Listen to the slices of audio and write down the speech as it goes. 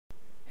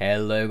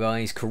Hello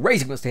guys,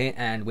 Crazy Monster here,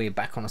 and we're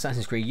back on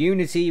Assassin's Creed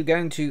Unity. We're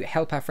going to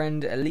help our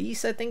friend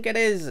Elise, I think it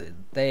is.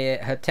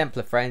 Her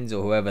Templar friends,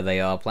 or whoever they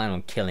are, plan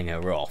on killing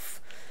her off.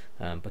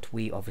 But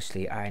we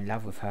obviously are in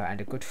love with her and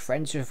are good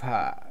friends with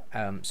her.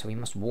 So we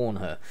must warn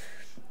her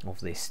of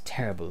this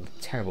terrible,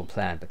 terrible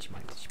plan, but she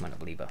might not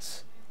believe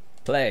us.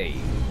 Play.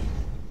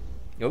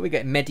 Oh, we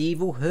get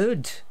medieval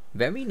hood.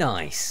 Very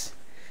nice.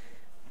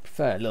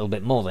 Prefer a little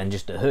bit more than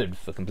just a hood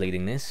for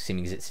completing this,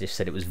 seeming as it's just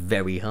said it was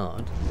very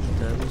hard.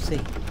 But we'll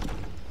see.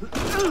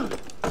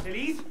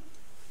 Elise?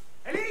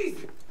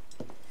 Elise?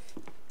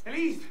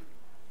 Elise?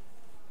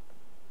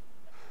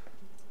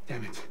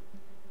 Damn it.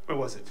 Where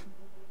was it?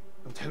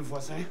 Hotel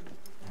Voisin?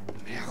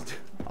 Merde.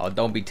 Oh,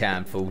 don't be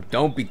tamed, fool.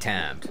 Don't be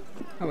tamed.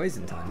 Oh, it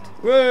isn't tamed.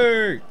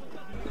 Wait!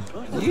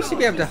 You used to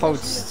be able to hold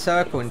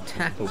circle and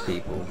tackle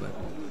people, but...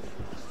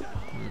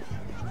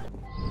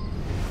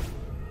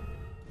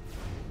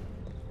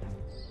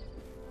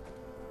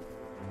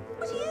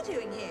 What are you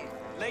doing here?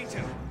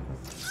 Later.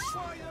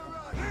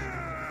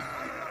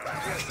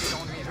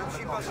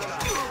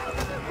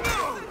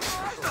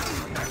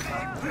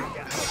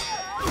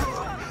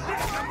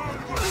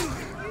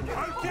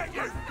 I'll get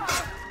you.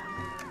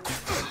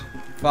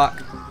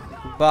 Fuck.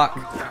 Fuck.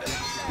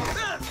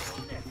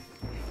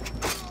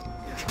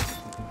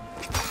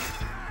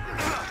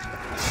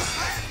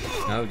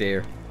 Oh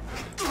dear.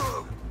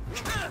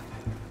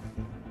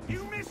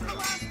 You missed the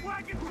last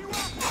wagon you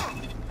up.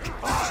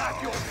 I'll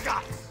have your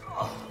guts.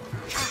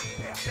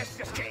 Let's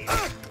just get him.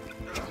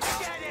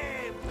 Get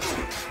him.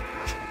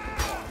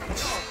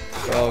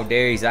 Oh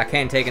dear, I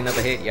can't take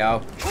another hit,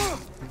 y'all.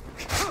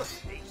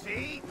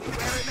 Easy.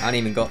 I ain't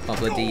even got my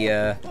bloody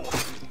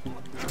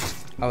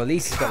Oh,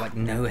 Elise has got like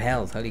no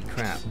health. Holy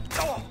crap.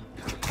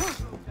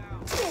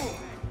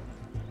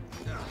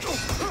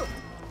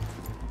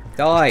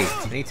 Die!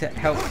 I need to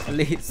help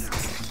Elise.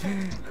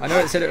 I know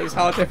it said it was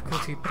hard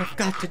difficulty, but I've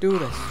got to do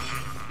this.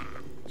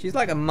 She's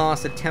like a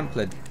master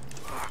Templar.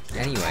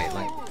 Anyway,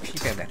 like,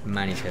 she'd be able to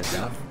manage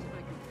herself.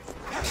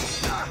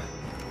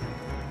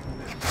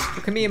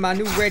 Look at me in my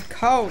new red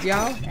coat,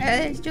 y'all.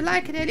 Did you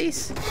like it,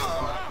 Elise?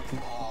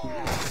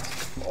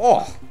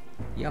 Oh!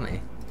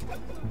 Yummy.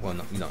 Well,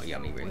 not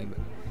yummy, really, but...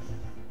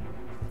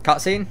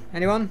 Cutscene?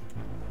 Anyone?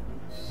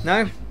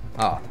 No?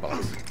 Oh,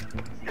 box.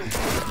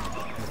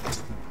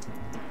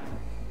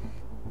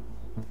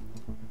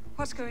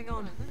 What's going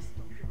on?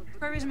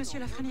 Where is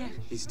Monsieur Lafreniere?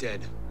 He's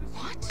dead.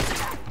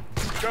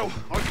 What? Go.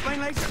 I'll explain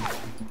later.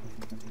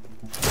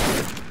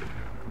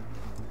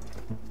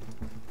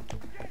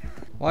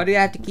 Why do you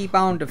have to keep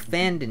on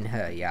defending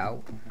her,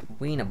 yo?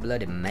 We in a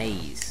bloody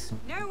maze.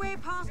 No way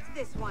past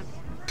this one.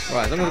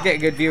 Right, as long as we get a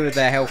good view of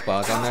their health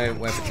bars, I'll know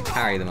whether to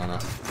carry them or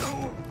not.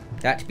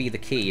 That'd be the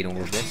key in all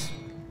of this.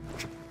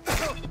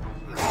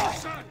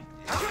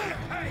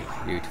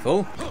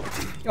 Beautiful.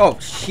 Oh,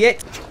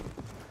 shit!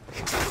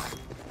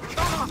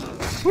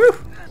 Woo!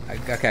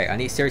 Okay,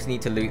 I seriously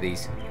need to loot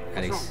these.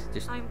 At least,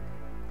 just... I'm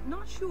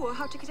not sure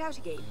how to get out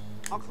again.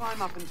 I'll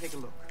climb up and take a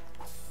look.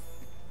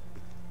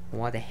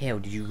 Why the hell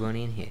did you run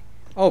in here?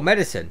 Oh,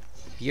 medicine!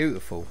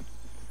 Beautiful.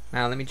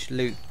 Now, let me just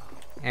loot...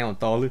 Hang on,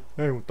 darling.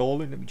 Hang on,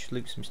 darling. Let me just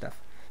loot some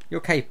stuff. You're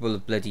capable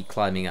of bloody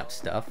climbing up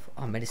stuff.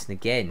 Oh, medicine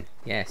again.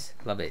 Yes,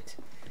 love it.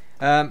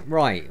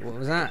 Right, what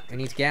was that? We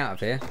need to get out of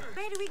here.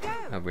 Where do we go?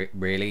 Oh,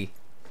 really?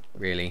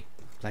 Really?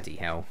 Bloody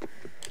hell.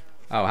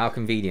 Oh, how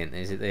convenient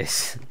is it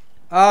this?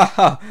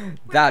 Oh,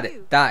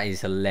 that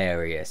is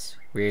hilarious.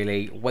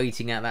 Really?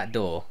 Waiting at that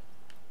door.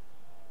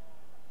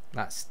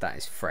 That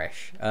is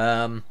fresh.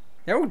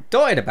 They're all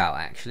dotted about,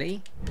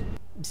 actually.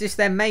 Is this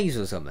their maze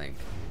or something?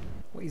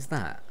 What is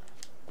that?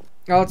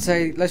 I'd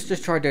say, let's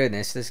just try doing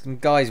this. There's some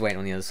guys waiting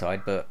on the other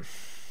side, but...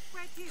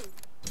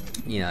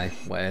 You know,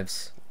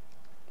 whatevs.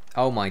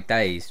 Oh my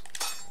days.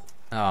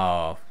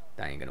 Oh,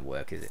 that ain't gonna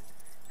work, is it?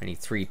 I need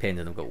 3 pins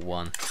and I've got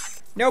 1.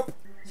 Nope!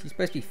 Is he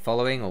supposed to be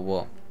following, or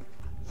what?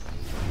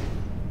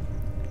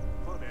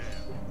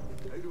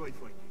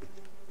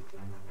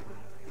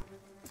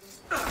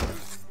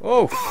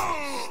 Oh!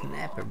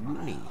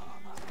 Snapperoonie.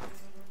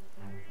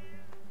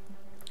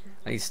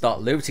 I need to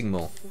start looting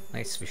more.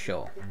 That's for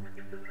sure.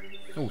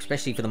 Oh,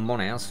 especially for the Mon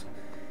House.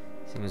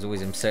 Seems as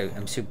always I'm so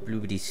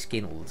bloody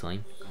skin all the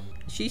time.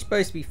 Is she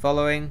supposed to be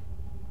following?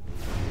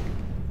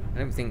 I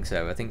don't think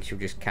so. I think she'll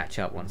just catch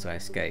up once I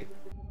escape.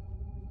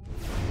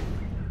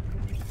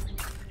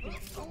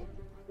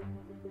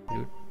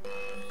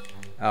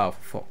 Oh,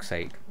 for fuck's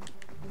sake.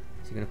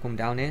 Is he gonna come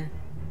down here?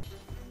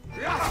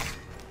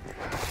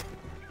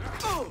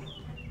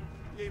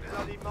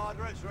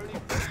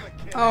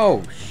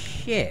 Oh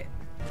shit.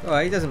 Oh,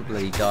 he doesn't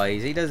bloody die,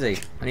 does he?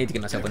 I need to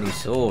get myself a new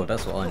sword,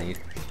 that's what I need.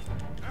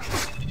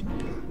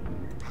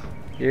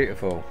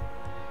 Beautiful.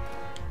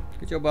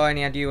 Good job I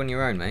only had you on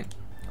your own, mate.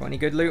 Got any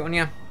good loot on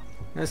you?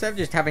 Instead of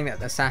just having that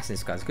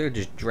assassin's guys, I could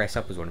just dress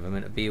up as one of them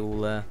and it'd be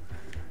all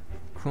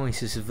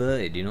crisis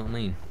averted, you know what I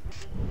mean?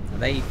 Are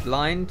they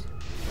blind?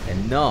 They're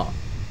not.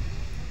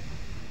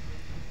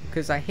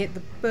 Because I hit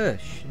the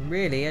bush, and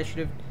really I should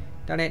have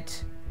done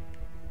it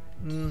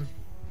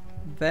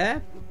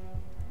there.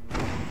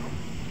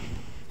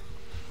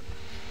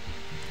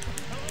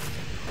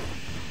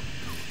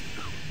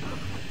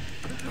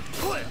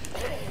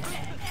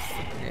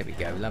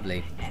 go.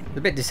 Lovely. It's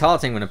a bit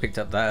disheartening when I picked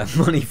up that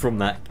money from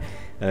that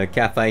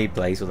cafe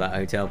place or that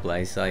hotel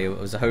place. I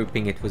was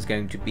hoping it was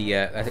going to be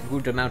a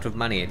good amount of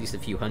money, at least a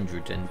few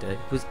hundred, and it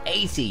was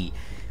 80,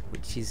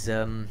 which is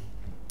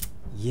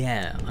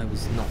yeah, I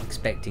was not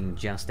expecting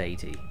just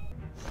 80.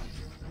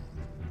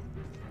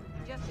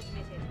 Just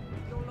admit it.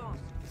 You're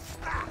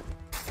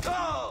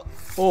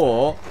lost.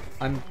 Or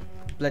I'm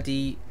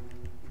bloody.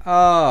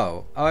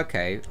 Oh,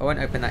 okay. I won't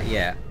open that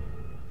yet.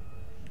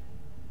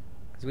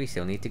 Because we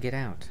still need to get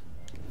out.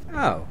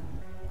 Oh.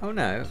 Oh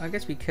no, I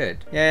guess we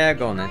could. Yeah,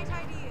 go on then. Bright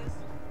ideas.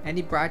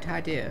 Any bright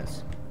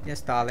ideas? Yes,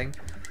 darling.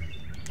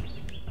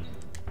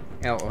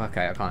 Oh,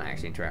 okay, I can't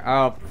actually interact.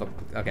 Oh, fuck.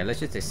 Okay, let's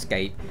just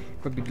escape.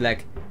 Probably be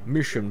like,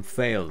 mission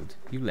failed.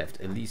 You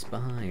left Elise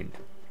behind.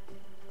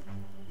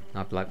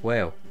 I'd be like,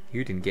 well,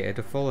 you didn't get her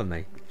to follow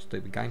me.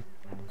 Stupid game.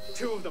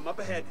 2 of them up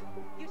ahead.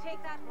 You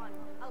take that one.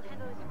 I'll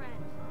handle his friend.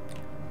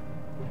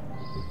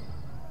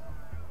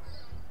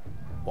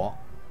 What?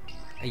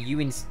 Are you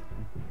in...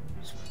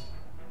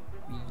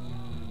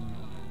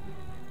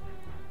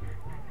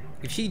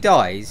 If she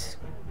dies,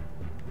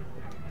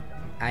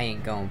 I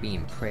ain't gonna be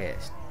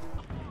impressed.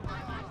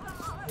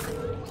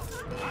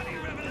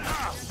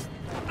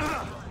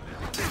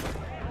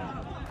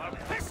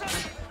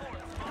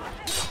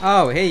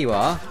 Oh, here you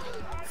are.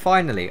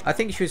 Finally. I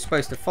think she was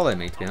supposed to follow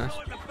me, to be honest.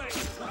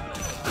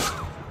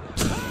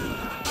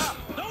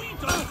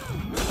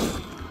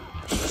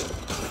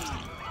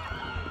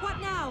 What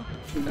now?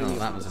 I don't know what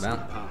that was about.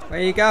 Where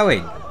are you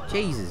going?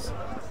 Jesus.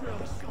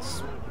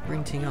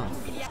 Sprinting off.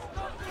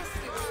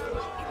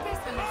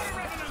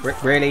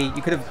 Really?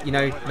 You could have, you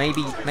know,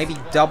 maybe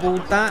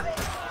doubled that?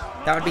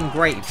 That would have been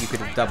great if you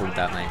could have doubled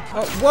that, mate.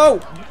 Oh, whoa!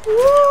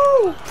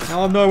 Woo!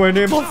 Now I'm nowhere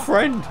near my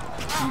friend.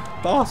 You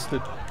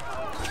bastard.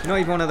 You're not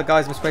even one of the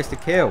guys I'm supposed to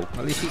kill.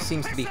 At least she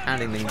seems to be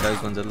handling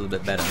those ones a little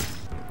bit better.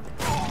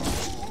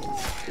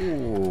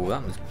 Ooh,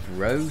 that was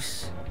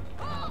gross.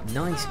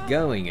 Nice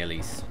going,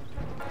 Elise.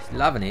 She's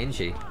loving it, isn't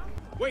she?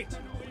 Wait!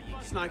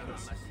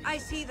 Snipers. I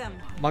see them.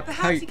 My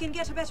Perhaps coat. you can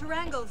get a better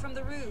angle from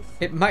the roof.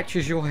 It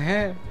matches your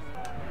hair.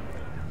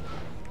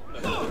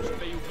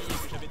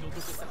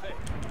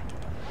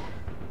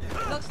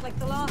 Looks like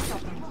the last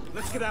of them.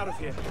 Let's get out of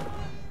here.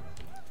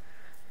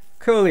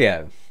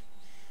 Coolio.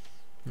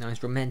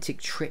 Nice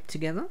romantic trip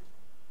together.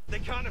 They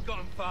can't have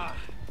gotten far.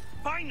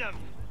 Find them!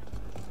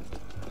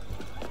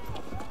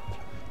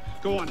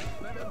 Go on.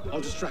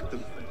 I'll distract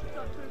them.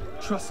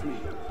 Trust me.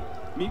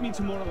 Meet me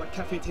tomorrow at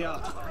Café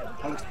Théâtre.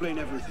 I'll explain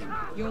everything.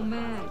 You're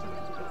mad.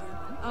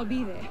 I'll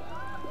be there.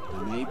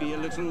 Maybe a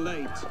little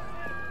late.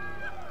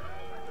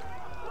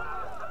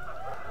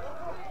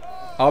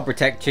 I'll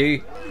protect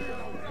you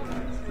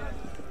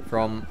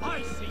from...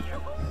 I see you.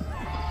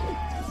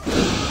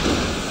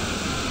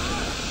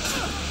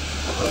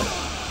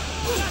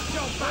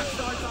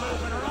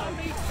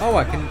 Oh,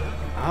 I can...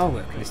 Oh,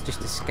 I can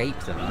just escape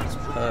them. That's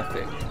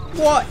perfect.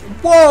 What?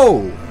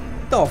 Whoa!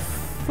 The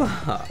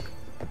fuck?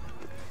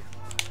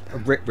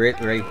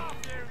 Really?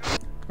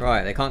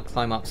 Right, they can't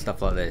climb up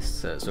stuff like this,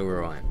 so it's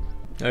alright.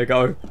 There you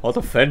go. I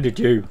defended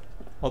you.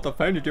 I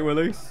defended you,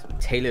 Elise.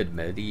 Tailored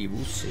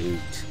medieval suit.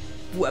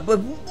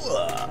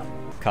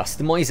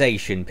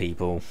 Customization,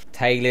 people.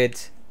 Tailored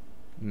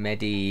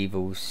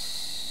medieval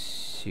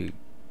suit.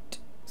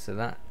 So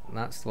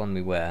that's the one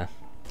we wear.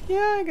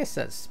 Yeah, I guess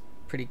that's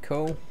pretty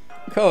cool.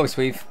 Of course,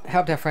 we've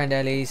helped our friend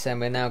Elise,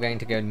 and we're now going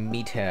to go and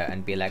meet her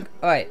and be like,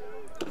 alright.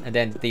 And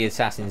then the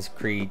Assassin's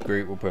Creed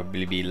group will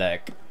probably be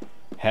like,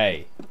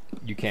 hey,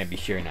 you can't be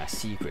sharing our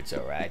secrets,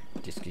 alright?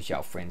 Just because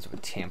y'all friends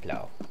with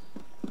Templar.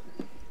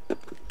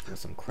 Or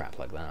some crap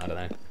like that, I don't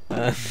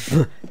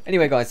know.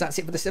 Anyway, guys, that's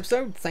it for this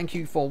episode. Thank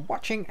you for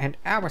watching, and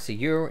I will see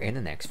you in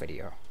the next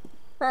video.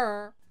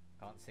 Can't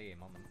see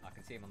him on the... I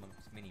can see him on the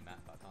mini-map,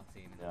 but I can't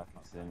see him. Yeah, I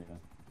can't see him either.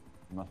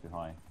 He must be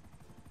high.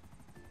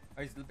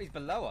 Oh, he's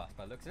below us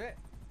by the looks of it.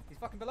 He's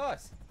fucking below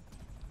us.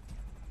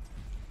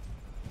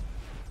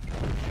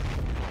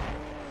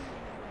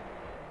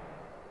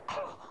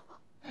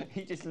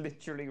 He just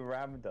literally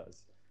rammed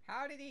us.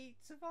 How did he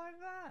survive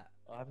that?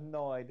 I have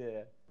no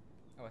idea.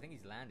 Oh, I think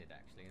he's landed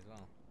actually as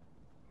well.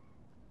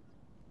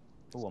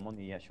 Oh, I'm on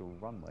the actual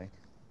runway.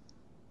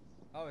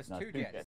 Oh, it's No, two two jets. jets.